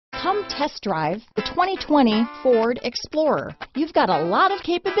Come test drive the 2020 Ford Explorer. You've got a lot of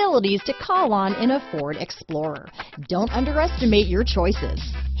capabilities to call on in a Ford Explorer. Don't underestimate your choices.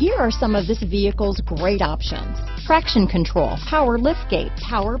 Here are some of this vehicle's great options: traction control, power liftgate,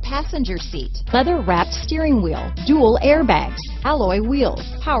 power passenger seat, leather-wrapped steering wheel, dual airbags, alloy wheels,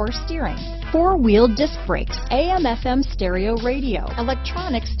 power steering, four-wheel disc brakes, AM/FM stereo radio,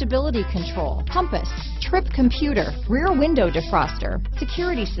 electronic stability control, compass, trip computer, rear window defroster,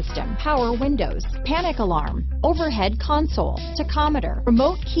 security system, power windows, panic alarm, overhead console, tachometer,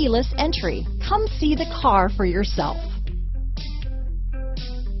 remote keyless entry. Come see the car for yourself.